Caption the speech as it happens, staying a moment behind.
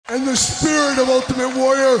and the spirit of Ultimate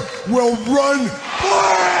Warrior will run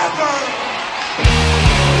forever!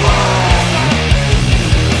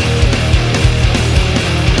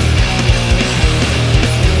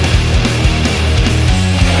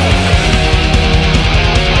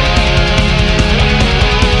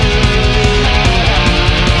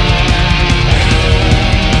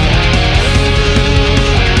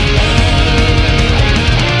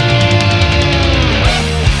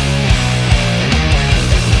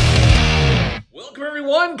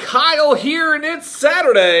 Kyle here, and it's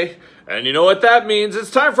Saturday, and you know what that means.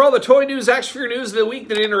 It's time for all the toy news, action figure news of the week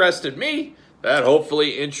that interested me, that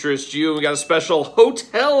hopefully interests you. We got a special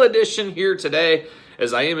hotel edition here today,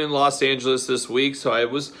 as I am in Los Angeles this week, so I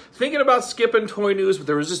was thinking about skipping toy news, but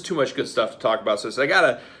there was just too much good stuff to talk about, so I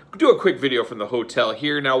gotta do a quick video from the hotel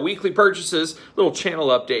here. Now, weekly purchases, little channel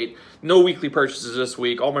update. No weekly purchases this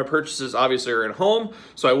week. All my purchases obviously are at home,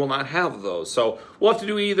 so I will not have those. So we'll have to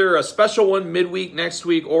do either a special one midweek next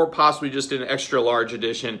week or possibly just an extra large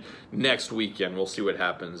edition next weekend. We'll see what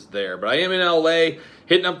happens there. But I am in LA,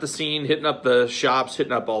 hitting up the scene, hitting up the shops,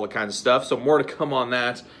 hitting up all the kinds of stuff. So more to come on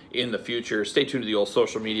that in the future. Stay tuned to the old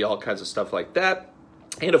social media, all kinds of stuff like that.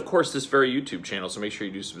 And of course, this very YouTube channel, so make sure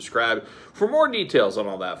you do subscribe for more details on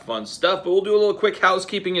all that fun stuff. But we'll do a little quick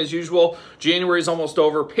housekeeping as usual. January's almost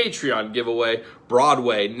over. Patreon giveaway,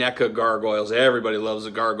 Broadway, NECA gargoyles. Everybody loves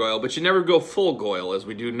a gargoyle, but you never go full goyle, as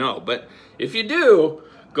we do know. But if you do,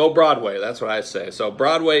 go Broadway. That's what I say. So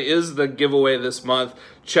Broadway is the giveaway this month.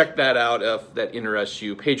 Check that out if that interests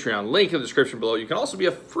you. Patreon link in the description below. You can also be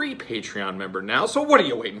a free Patreon member now. So what are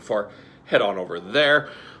you waiting for? Head on over there.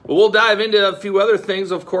 But we'll dive into a few other things.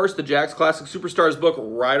 Of course, the Jakks Classic Superstars book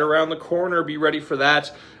right around the corner. Be ready for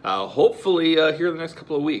that. Hopefully here in the next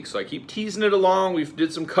couple of weeks. So I keep teasing it along. We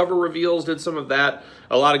did some cover reveals, did some of that.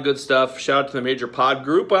 A lot of good stuff. Shout out to the Major Pod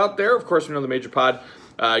group out there. Of course, we know the Major Pod.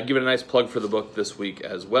 Give it a nice plug for the book this week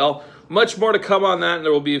as well. Much more to come on that, and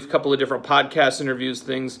there will be a couple of different podcast interviews,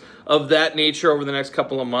 things of that nature over the next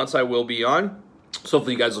couple of months I will be on. So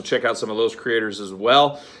hopefully you guys will check out some of those creators as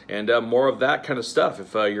well, and more of that kind of stuff.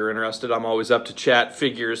 If you're interested, I'm always up to chat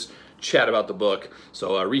figures, chat about the book.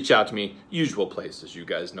 So reach out to me, usual places, you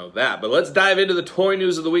guys know that. But let's dive into the toy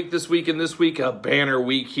news of the week this week. And this week, a banner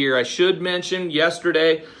week here. I should mention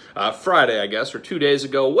yesterday, Friday, I guess, or 2 days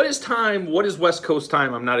ago. What is time? What is West Coast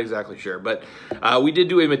time? I'm not exactly sure. But we did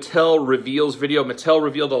do a Mattel Reveals video. Mattel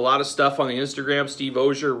revealed a lot of stuff on the Instagram. Steve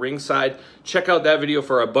Ozier, Ringside. Check out that video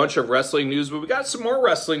for a bunch of wrestling news. But we got some more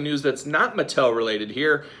wrestling news that's not Mattel related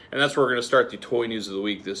here. And that's where we're going to start the toy news of the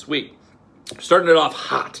week this week. Starting it off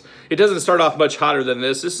hot. It doesn't start off much hotter than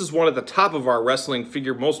this. This is one at the top of our wrestling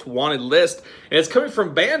figure most wanted list, and it's coming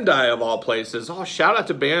from Bandai of all places. Oh, shout out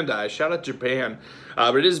to Bandai. Shout out Japan.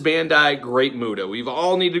 But it is Bandai Great Muta. We've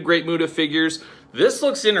all needed Great Muta figures. This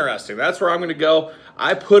looks interesting. That's where I'm going to go.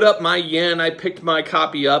 I put up my yen. I picked my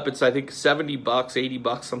copy up. It's, I think, 70 bucks, 80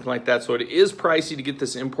 bucks, something like that. So it is pricey to get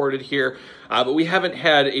this imported here. But we haven't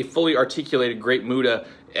had a fully articulated Great Muta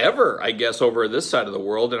ever, I guess, over this side of the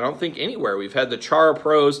world. And I don't think anywhere. We've had the Chara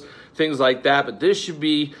Pros, things like that. But this should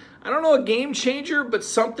be, I don't know, a game changer, but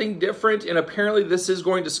something different. And apparently this is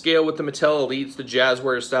going to scale with the Mattel Elites, the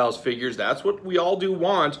Jazzware Styles figures. That's what we all do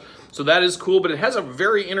want. So that is cool, but it has a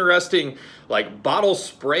very interesting, like, bottle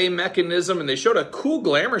spray mechanism. And they showed a cool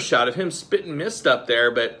glamour shot of him spitting mist up there,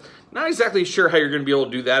 but not exactly sure how you're going to be able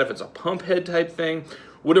to do that if it's a pump head type thing.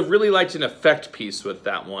 Would have really liked an effect piece with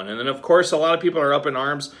that one. And then, of course, a lot of people are up in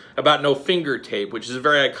arms about no finger tape, which is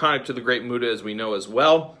very iconic to the Great Muta, as we know as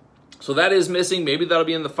well. So that is missing. Maybe that'll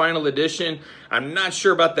be in the final edition. I'm not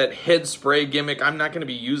sure about that head spray gimmick. I'm not going to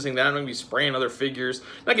be using that. I'm going to be spraying other figures.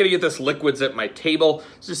 I'm not going to get this liquids at my table.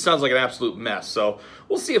 It just sounds like an absolute mess. So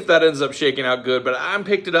we'll see if that ends up shaking out good. But I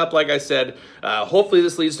picked it up, like I said. Hopefully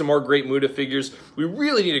this leads to more Great Muta figures. We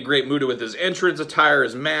really need a Great Muta with his entrance attire,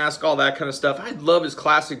 his mask, all that kind of stuff. I love his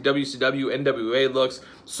classic WCW, NWA looks.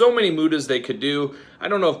 So many Mutas they could do. I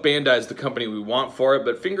don't know if Bandai is the company we want for it,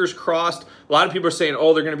 but fingers crossed. A lot of people are saying,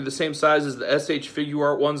 oh, they're going to be the same size as the SH Figure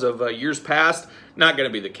Art ones of years past. Not going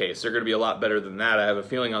to be the case. They're going to be a lot better than that, I have a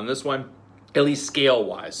feeling, on this one, at least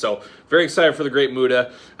scale-wise. So very excited for the Great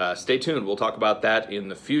Muta. Stay tuned. We'll talk about that in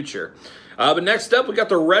the future. But next up, we got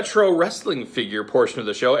the retro wrestling figure portion of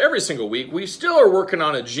the show. Every single week, we still are working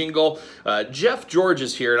on a jingle. Jeff George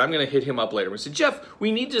is here, and I'm going to hit him up later. We said, Jeff,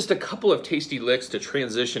 we need just a couple of tasty licks to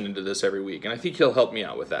transition into this every week, and I think he'll help me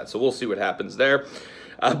out with that. So we'll see what happens there.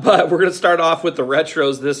 But we're going to start off with the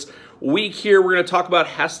retros this week here. We're going to talk about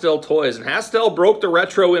Hastel Toys, and Hastel broke the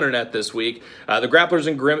retro internet this week. The Grapplers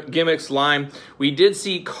and Gimmicks line, we did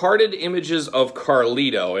see carded images of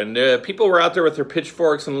Carlito, and people were out there with their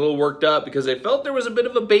pitchforks and a little worked up because they felt there was a bit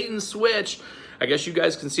of a bait and switch. I guess you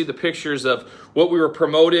guys can see the pictures of what we were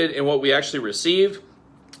promoted and what we actually received.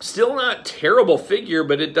 Still not terrible figure,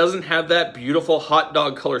 but it doesn't have that beautiful hot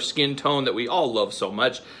dog color skin tone that we all love so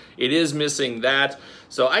much. It is missing that.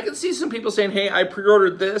 So I can see some people saying, hey, I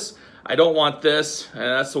pre-ordered this, I don't want this, and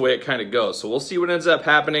that's the way it kind of goes. So we'll see what ends up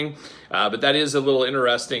happening, but that is a little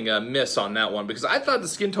interesting miss on that one, because I thought the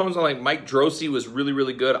skin tones on like Mike Drosy was really,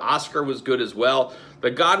 really good. Oscar was good as well.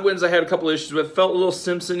 The Godwins I had a couple issues with, felt a little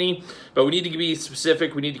Simpson-y, but we need to be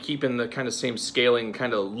specific. We need to keep in the kind of same scaling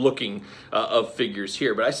kind of looking of figures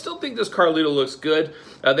here. But I still think this Carlito looks good.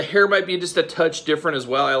 The hair might be just a touch different as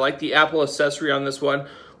well. I like the Apple accessory on this one,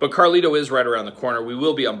 but Carlito is right around the corner. We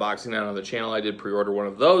will be unboxing that on the channel. I did pre-order one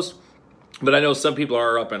of those. But I know some people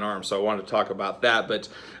are up in arms, so I wanted to talk about that. But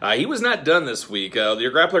he was not done this week.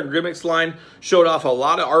 The Grappler and Gimmicks line showed off a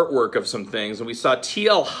lot of artwork of some things, and we saw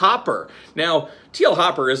TL Hopper. Now, TL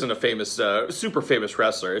Hopper isn't a famous, super famous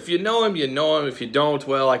wrestler. If you know him, you know him. If you don't,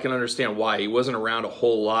 well, I can understand why. He wasn't around a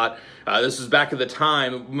whole lot. This was back at the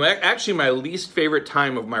time, actually my least favorite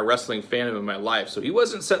time of my wrestling fandom in my life. So he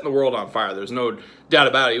wasn't setting the world on fire. There's no doubt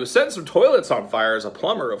about it. He was setting some toilets on fire as a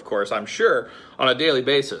plumber, of course, I'm sure, on a daily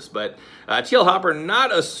basis. But TL Hopper,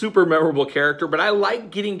 not a super memorable character, but I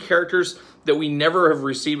like getting characters that we never have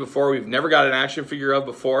received before, we've never got an action figure of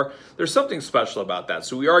before. There's something special about that.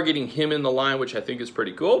 So we are getting him in the line, which I think is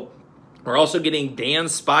pretty cool. We're also getting Dan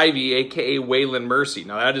Spivey, aka Waylon Mercy.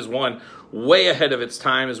 Now that is one way ahead of its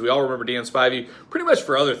time, as we all remember Dan Spivey pretty much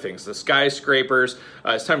for other things. The Skyscrapers,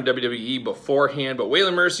 his time in WWE beforehand, but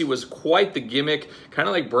Waylon Mercy was quite the gimmick, kind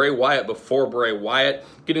of like Bray Wyatt before Bray Wyatt,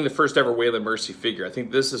 getting the first ever Waylon Mercy figure. I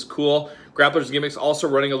think this is cool. Grapplers Gimmicks also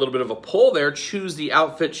running a little bit of a pull there. Choose the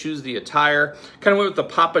outfit, choose the attire. Kind of went with the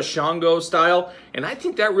Papa Shango style, and I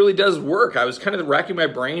think that really does work. I was kind of racking my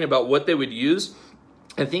brain about what they would use.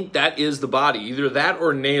 I think that is the body. Either that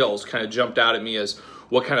or nails kind of jumped out at me as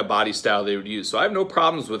what kind of body style they would use. So I have no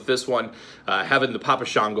problems with this one having the Papa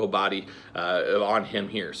Shango body on him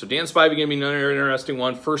here. So Dan Spivey gonna be another interesting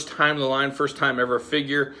one. First time in the line, first time ever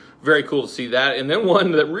figure. Very cool to see that. And then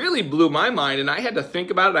one that really blew my mind, and I had to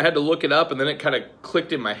think about it, I had to look it up, and then it kind of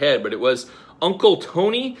clicked in my head, but it was Uncle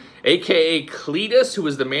Tony, aka Cletus, who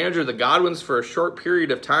was the manager of the Godwins for a short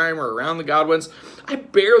period of time, or around the Godwins. I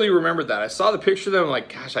barely remembered that. I saw the picture of them, I'm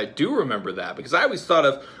like, gosh, I do remember that, because I always thought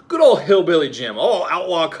of good old Hillbilly Jim, oh,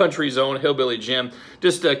 Outlaw Country Zone Hillbilly Jim,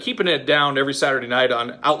 just keeping it down every Saturday night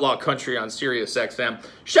on Outlaw Country on Sirius XM.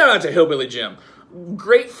 Shout out to Hillbilly Jim.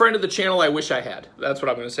 Great friend of the channel I wish I had. That's what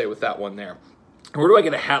I'm going to say with that one there. Where do I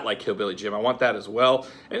get a hat like Hillbilly Jim? I want that as well.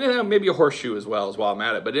 And then maybe a horseshoe as well while I'm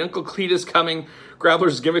at it. But Uncle Cletus coming,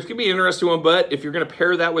 Grapplers Gimmicks, could be an interesting one. But if you're going to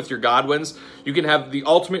pair that with your Godwins, you can have the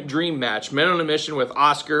ultimate dream match. Men on a Mission with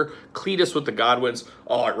Oscar, Cletus with the Godwins.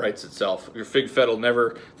 Oh, it writes itself. Your Fig Fed will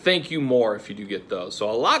never thank you more if you do get those. So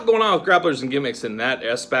a lot going on with Grapplers and Gimmicks in that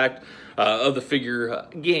aspect of the figure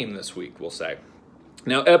game this week, we'll say.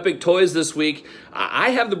 Now, Epic Toys this week, I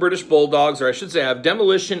have the British Bulldogs, or I should say I have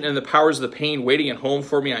Demolition and the Powers of the Pain waiting at home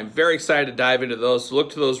for me. I'm very excited to dive into those, so look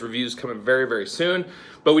to those reviews coming very, very soon.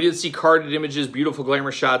 But we did see carded images, beautiful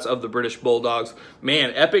glamour shots of the British Bulldogs.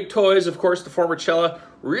 Man, Epic Toys, of course, the former Cella,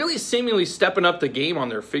 really seemingly stepping up the game on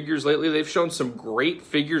their figures lately. They've shown some great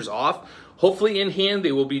figures off. Hopefully in hand,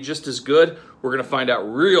 they will be just as good. We're going to find out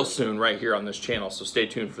real soon right here on this channel, so stay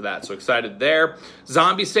tuned for that. So excited there.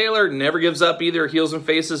 Zombie Sailor never gives up either, Heels and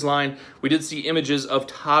Faces line. We did see images of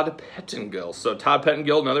Todd Pettengill. So Todd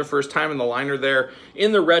Pettengill, another first time in the liner there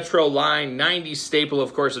in the retro line. 90s staple,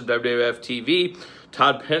 of course, of WWF TV.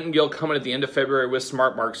 Todd Pettengill coming at the end of February with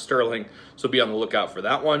Smart Mark Sterling, so be on the lookout for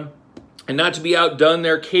that one. And not to be outdone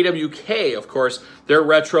there, KWK, of course, their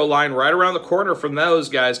retro line right around the corner from those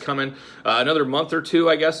guys coming another month or two,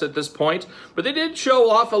 I guess, at this point. But they did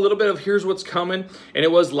show off a little bit of here's what's coming, and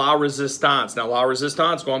it was La Resistance. Now, La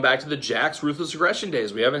Resistance, going back to the Jack's Ruthless Aggression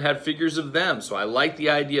days, we haven't had figures of them, so I like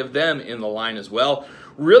the idea of them in the line as well.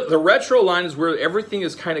 The retro line is where everything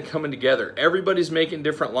is kind of coming together. Everybody's making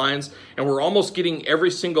different lines, and we're almost getting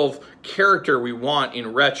every single character we want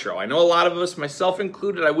in retro. I know a lot of us, myself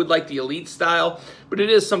included, I would like the Elite style, but it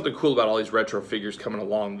is something cool about all these retro figures coming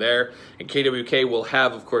along there. And KWK will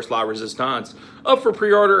have, of course, La Resistance up for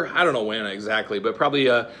pre-order. I don't know when exactly, but probably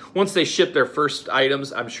once they ship their first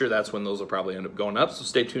items, I'm sure that's when those will probably end up going up, so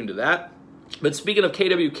stay tuned to that. But speaking of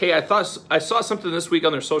KWK, I saw something this week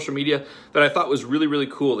on their social media that I thought was really, really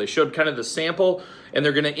cool. They showed kind of the sample, and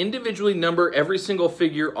they're going to individually number every single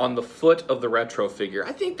figure on the foot of the retro figure.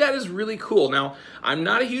 I think that is really cool. Now, I'm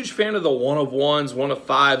not a huge fan of the 1-of-1s,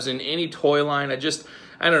 1-of-5s in any toy line.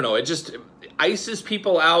 I don't know, it just ices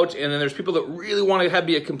people out, and then there's people that really want to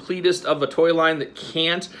be a completist of a toy line that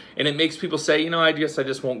can't, and it makes people say, you know, I guess I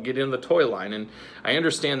just won't get in the toy line, and I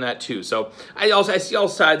understand that too. So I see all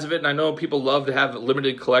sides of it, and I know people love to have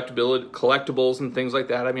limited collectibles and things like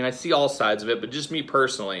that. I mean, I see all sides of it, but just me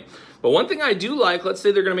personally. But one thing I do like, let's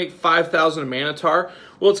say they're going to make 5,000 of Minotaur.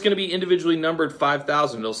 Well, it's going to be individually numbered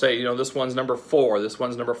 5,000. They'll say, you know, this one's number 4, this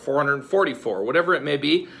one's number 444, whatever it may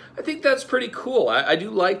be. I think that's pretty cool. I do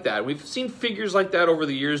like that. We've seen figures like that over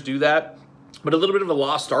the years do that, but a little bit of a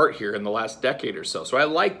lost art here in the last decade or so. So I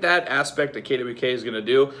like that aspect that KWK is going to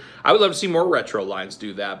do. I would love to see more retro lines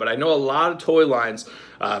do that, but I know a lot of toy lines,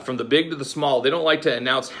 from the big to the small, they don't like to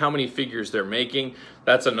announce how many figures they're making.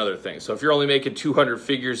 That's another thing. So if you're only making 200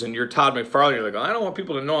 figures and you're Todd McFarlane, you're like, I don't want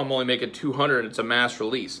people to know I'm only making 200 and it's a mass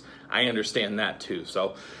release. I understand that too.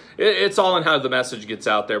 So it's all in how the message gets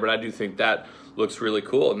out there, but I do think that looks really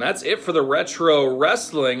cool. And that's it for the retro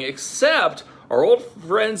wrestling, except our old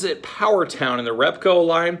friends at Powertown in the Repco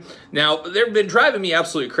line. Now, they've been driving me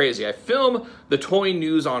absolutely crazy. I film the toy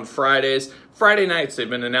news on Fridays. Friday nights, they've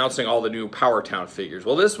been announcing all the new Powertown figures.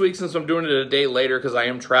 Well, this week, since I'm doing it a day later because I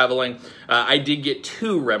am traveling, I did get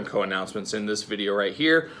 2 Remco announcements in this video right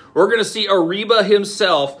here. We're going to see Ariba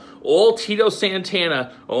himself, old Tito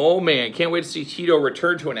Santana. Oh, man, can't wait to see Tito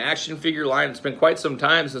return to an action figure line. It's been quite some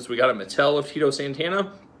time since we got a Mattel of Tito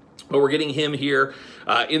Santana. But we're getting him here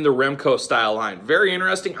in the Remco style line. Very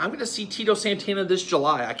interesting. I'm going to see Tito Santana this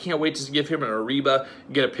July. I can't wait to give him an Ariba,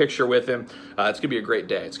 get a picture with him. It's going to be a great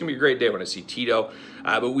day. It's going to be a great day when I see Tito.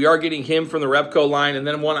 But we are getting him from the Repco line. And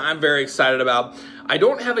then one I'm very excited about. I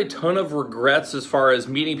don't have a ton of regrets as far as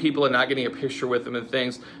meeting people and not getting a picture with them and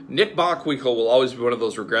things. Nick Bockwinkel will always be one of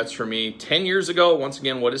those regrets for me. 10 years ago, once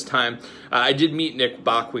again, what is time? I did meet Nick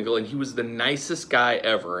Bockwinkel, and he was the nicest guy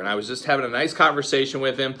ever. And I was just having a nice conversation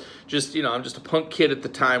with him. Just, you know, I'm just a punk kid at the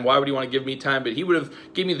time. Why would he want to give me time? But he would have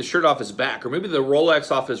given me the shirt off his back, or maybe the Rolex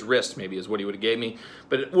off his wrist, maybe is what he would have gave me.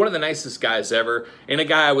 But one of the nicest guys ever, and a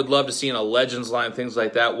guy I would love to see in a Legends line, things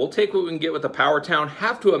like that. We'll take what we can get with the Powertown.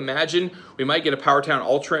 Have to imagine we might get a Powertown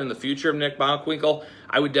Ultra in the future of Nick Bockwinkel.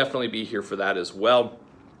 I would definitely be here for that as well.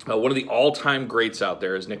 One of the all-time greats out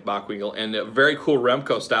there is Nick Bockwinkel, and a very cool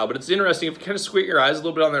Remco style. But it's interesting, if you kind of squint your eyes a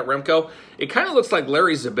little bit on that Remco, it kind of looks like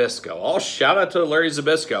Larry Zbyszko. All shout out to Larry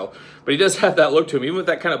Zbyszko. But he does have that look to him, even with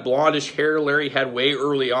that kind of blondish hair Larry had way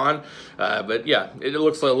early on. But yeah, it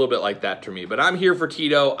looks a little bit like that to me. But I'm here for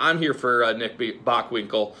Tito. I'm here for Nick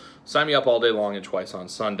Bockwinkel. Sign me up all day long and twice on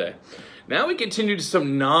Sunday. Now we continue to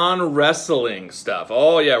some non-wrestling stuff.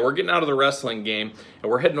 Oh yeah, we're getting out of the wrestling game and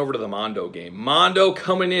we're heading over to the Mondo game. Mondo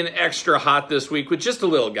coming in extra hot this week with just a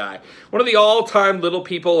little guy. One of the all-time little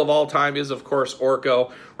people of all time is, of course,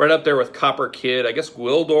 Orko. Right up there with Copper Kid. I guess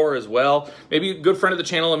Gwildor as well. Maybe a good friend of the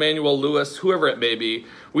channel, Emmanuel Lewis, whoever it may be.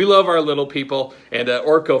 We love our little people, and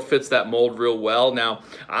Orko fits that mold real well. Now,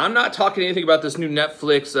 I'm not talking anything about this new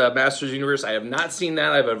Netflix Masters Universe. I have not seen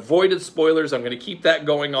that. I've avoided spoilers. I'm going to keep that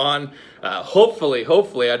going on.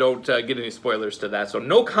 Hopefully I don't get any spoilers to that. So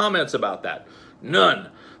no comments about that. None.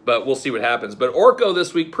 But we'll see what happens. But Orko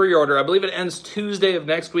this week, pre-order. I believe it ends Tuesday of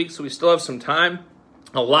next week, so we still have some time.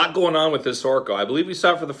 A lot going on with this Orko. I believe we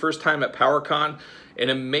saw it for the first time at PowerCon. An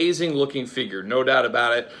amazing looking figure, no doubt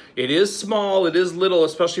about it. It is small, it is little,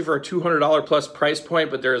 especially for a $200 plus price point,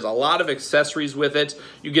 but there is a lot of accessories with it.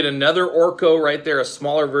 You get another Orko right there, a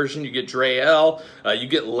smaller version. You get Drael, you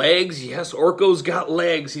get legs. Yes, Orko's got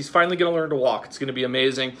legs. He's finally going to learn to walk. It's going to be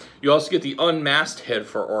amazing. You also get the unmasked head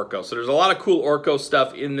for Orko. So there's a lot of cool Orko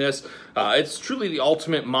stuff in this. It's truly the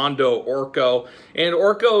ultimate Mondo Orko. And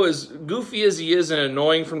Orko, as goofy as he is and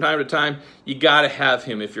annoying from time to time, you got to have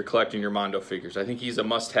him if you're collecting your Mondo figures. I think he's a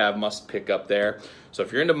must-have, must-pick up there. So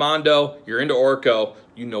if you're into Mondo, you're into Orko,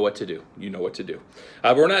 you know what to do. You know what to do.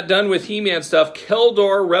 But we're not done with He-Man stuff.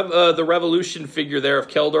 Keldor, the Revolution figure there of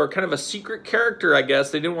Keldor, kind of a secret character, I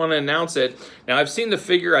guess. They didn't want to announce it. Now, I've seen the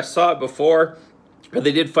figure. I saw it before. But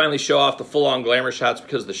they did finally show off the full-on glamour shots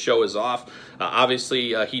because the show is off.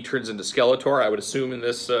 Obviously, he turns into Skeletor, I would assume, in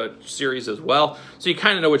this series as well. So you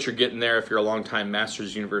kind of know what you're getting there if you're a longtime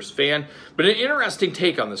Masters Universe fan. But an interesting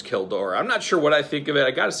take on this Keldor. I'm not sure what I think of it.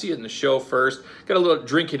 I got to see it in the show first. Got to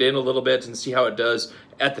drink it in a little bit and see how it does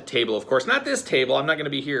at the table, of course. Not this table. I'm not going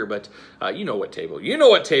to be here, but you know what table. You know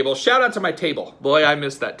what table. Shout out to my table. Boy, I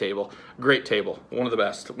missed that table. Great table. One of the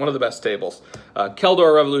best. One of the best tables.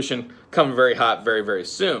 Keldor Revolution coming very hot very, very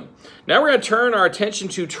soon. Now we're going to turn our attention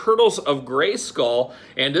to Turtles of Grayskull,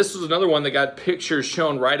 and this was another one that got pictures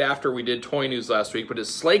shown right after we did Toy News last week, but it's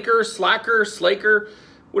Slaker,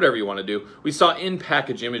 whatever you want to do. We saw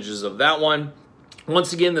in-package images of that one.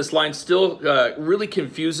 Once again, this line still really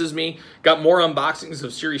confuses me. Got more unboxings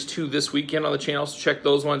of Series 2 this weekend on the channel, so check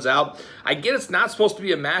those ones out. I get it's not supposed to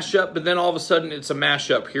be a mashup, but then all of a sudden it's a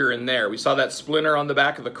mashup here and there. We saw that Splinter on the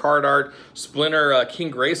back of the card art, Splinter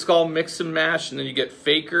King Grayskull mix and mash, and then you get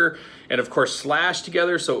Faker and of course Slash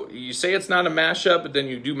together. So you say it's not a mashup, but then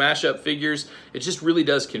you do mashup figures. It just really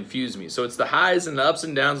does confuse me. So it's the highs and the ups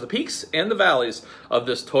and downs, the peaks and the valleys of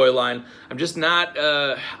this toy line. I'm just not,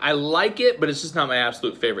 I like it, but it's just not my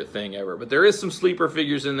absolute favorite thing ever. But there is some sleeper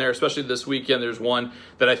figures in there, especially this weekend. There's one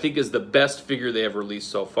that I think is the best figure they have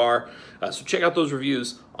released so far. So check out those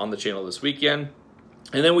reviews on the channel this weekend.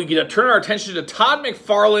 And then we get to turn our attention to Todd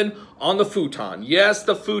McFarlane on the futon. Yes,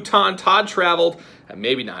 the futon. Todd traveled.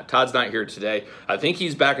 Maybe not. Todd's not here today. I think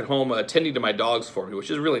he's back at home attending to my dogs for me, which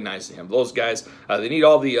is really nice of him. Those guys, they need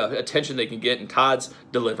all the attention they can get, and Todd's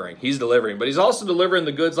delivering. He's delivering. But he's also delivering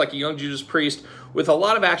the goods like a young Judas Priest with a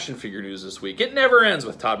lot of action figure news this week. It never ends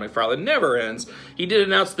with Todd McFarlane. Never ends. He did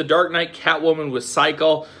announce the Dark Knight Catwoman with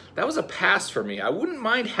Cycle. That was a pass for me. I wouldn't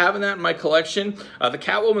mind having that in my collection. The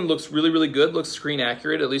Catwoman looks really, really good. Looks screen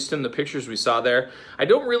accurate, at least in the pictures we saw there. I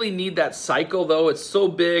don't really need that Cycle, though. It's so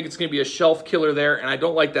big. It's going to be a shelf killer there, and I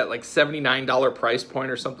don't like that like $79 price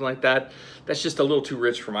point or something like that. That's just a little too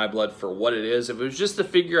rich for my blood for what it is. If it was just a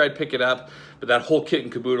figure, I'd pick it up, but that whole kit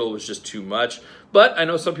and caboodle was just too much. But I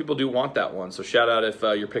know some people do want that one, so shout out if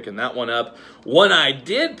you're picking that one up. One I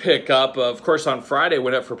did pick up, of course, on Friday,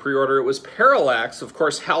 went up for pre-order. It was Parallax, of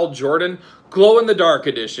course, Hal Jordan, glow-in-the-dark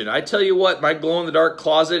edition. I tell you what, my glow-in-the-dark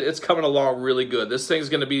closet, it's coming along really good. This thing's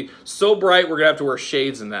going to be so bright, we're going to have to wear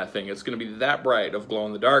shades in that thing. It's going to be that bright of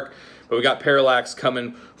glow-in-the-dark. But we got Parallax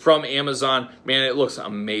coming from Amazon. Man, it looks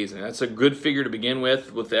amazing. That's a good figure to begin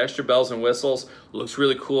with the extra bells and whistles. Looks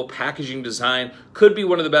really cool. Packaging design. Could be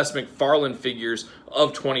one of the best McFarlane figures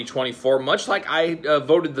of 2024. Much like I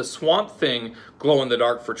voted the Swamp Thing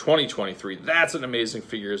glow-in-the-dark for 2023. That's an amazing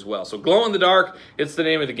figure as well. So glow-in-the-dark, it's the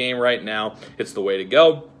name of the game right now. It's the way to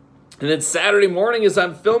go. And then Saturday morning, as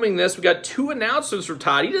I'm filming this, we got 2 announcements from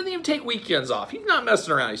Todd. He doesn't even take weekends off. He's not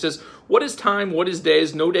messing around. He says, what is time? What is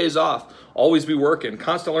days? No days off. Always be working.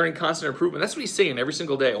 Constant learning, constant improvement. That's what he's saying every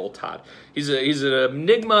single day, old Todd. He's an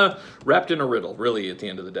enigma wrapped in a riddle, really, at the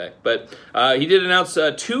end of the day. But he did announce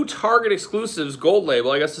 2 Target exclusives, gold label.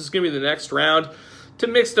 I guess this is going to be the next round. To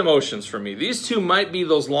mixed emotions for me. These 2 might be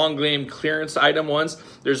those long game clearance item ones.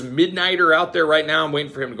 There's Midnighter out there right now. I'm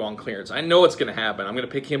waiting for him to go on clearance. I know it's going to happen. I'm going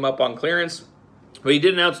to pick him up on clearance. But he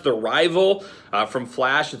did announce the Rival from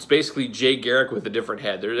Flash. It's basically Jay Garrick with a different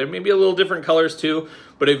head. There may be a little different colors too,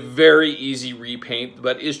 but a very easy repaint,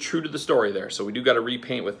 but is true to the story there. So we do got to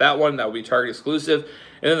repaint with that one. That will be Target exclusive.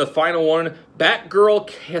 And then the final one, Batgirl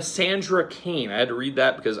Cassandra Cain. I had to read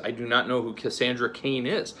that because I do not know who Cassandra Cain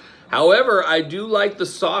is. However, I do like the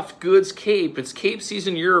soft goods cape. It's cape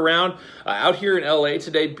season year-round. Out here in LA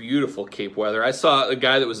today, beautiful cape weather. I saw a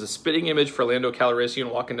guy that was a spitting image for Lando Calrissian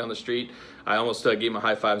walking down the street. I almost gave him a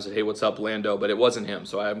high five and said, hey, what's up, Lando? But it wasn't him,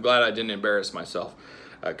 so I'm glad I didn't embarrass myself.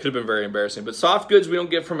 Could have been very embarrassing. But soft goods we don't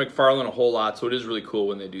get from McFarlane a whole lot, so it is really cool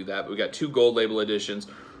when they do that. But we got 2 gold label editions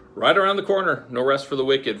right around the corner. No rest for the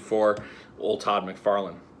wicked for old Todd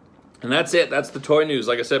McFarlane. And that's it. That's the toy news.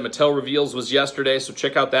 Like I said, Mattel Reveals was yesterday, so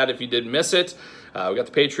check out that if you did miss it. We got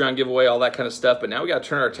the Patreon giveaway, all that kind of stuff. But now we got to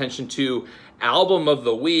turn our attention to Album of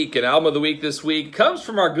the Week. And Album of the Week this week comes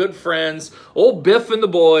from our good friends, old Biff and the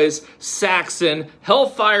boys, Saxon,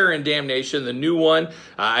 Hellfire and Damnation, the new one.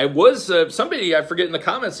 Somebody, I forget in the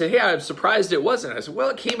comments, said, hey, I'm surprised it wasn't. I said, well,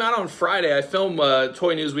 it came out on Friday. I film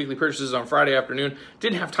Toy News Weekly Purchases on Friday afternoon.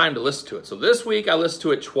 Didn't have time to listen to it. So this week, I listened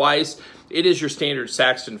to it twice. It is your standard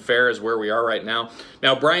Saxon fare is where we are right now.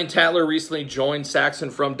 Now, Brian Tatler recently joined Saxon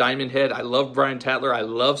from Diamond Head. I love Brian Tatler. I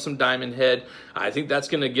love some Diamond Head. I think that's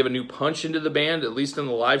going to give a new punch into the band, at least in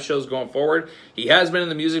the live shows going forward. He has been in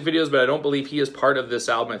the music videos, but I don't believe he is part of this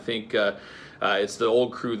album. I think it's the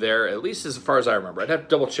old crew there, at least as far as I remember. I'd have to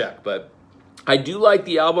double check, but I do like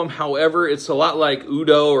the album. However, it's a lot like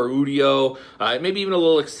Udo or Udio, maybe even a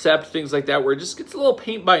little Accept, things like that, where it just gets a little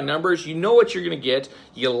paint by numbers. You know what you're going to get.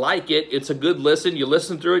 You like it. It's a good listen. You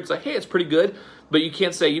listen through it. It's like, hey, it's pretty good. but you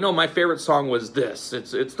can't say, you know, my favorite song was this.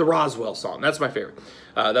 It's the Roswell song. That's my favorite.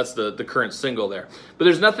 That's the current single there. But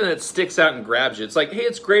there's nothing that sticks out and grabs you. It's like, hey,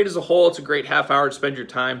 it's great as a whole. It's a great half hour to spend your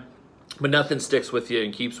time, but nothing sticks with you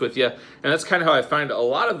and keeps with you. And that's kind of how I find a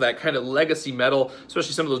lot of that kind of legacy metal,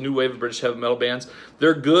 especially some of those new wave of British heavy metal bands.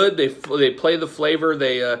 They're good. They play the flavor.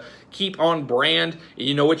 They keep on brand.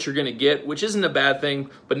 You know what you're going to get, which isn't a bad thing,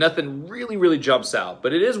 but nothing really, really jumps out.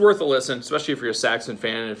 But it is worth a listen, especially if you're a Saxon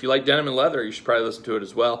fan. And if you like Denim and Leather, you should probably listen to it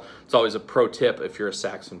as well. It's always a pro tip if you're a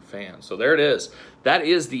Saxon fan. So there it is. That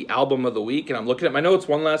is the album of the week. And I'm looking at my notes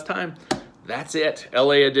one last time. That's it.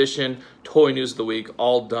 LA edition, Toy News of the Week,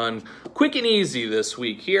 all done. Quick and easy this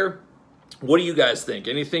week here. What do you guys think?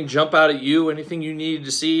 Anything jump out at you? Anything you needed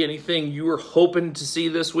to see? Anything you were hoping to see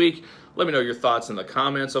this week? Let me know your thoughts in the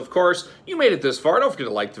comments. Of course, you made it this far. Don't forget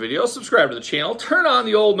to like the video, subscribe to the channel, turn on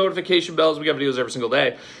the old notification bells. We got videos every single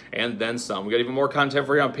day, and then some. We got even more content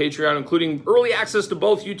for you on Patreon, including early access to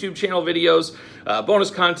both YouTube channel videos,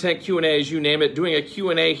 bonus content, Q&As, you name it. Doing a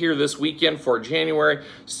Q&A here this weekend for January.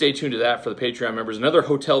 Stay tuned to that for the Patreon members. Another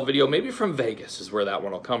hotel video, maybe from Vegas is where that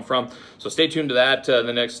one will come from. So stay tuned to that in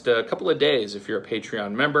the next couple of days if you're a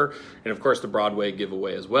Patreon member. And of course, the Broadway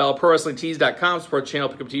giveaway as well. ProWrestlingTees.com, support the channel,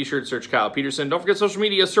 pick up t-shirts, search Kyle Peterson. Don't forget social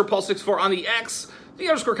media, SirPaul64 on the X, the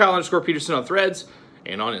 _Kyle_Peterson on Threads,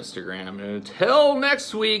 and on Instagram. And until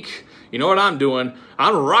next week, you know what I'm doing.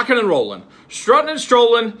 I'm rocking and rolling, strutting and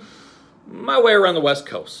strolling my way around the West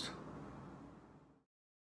Coast.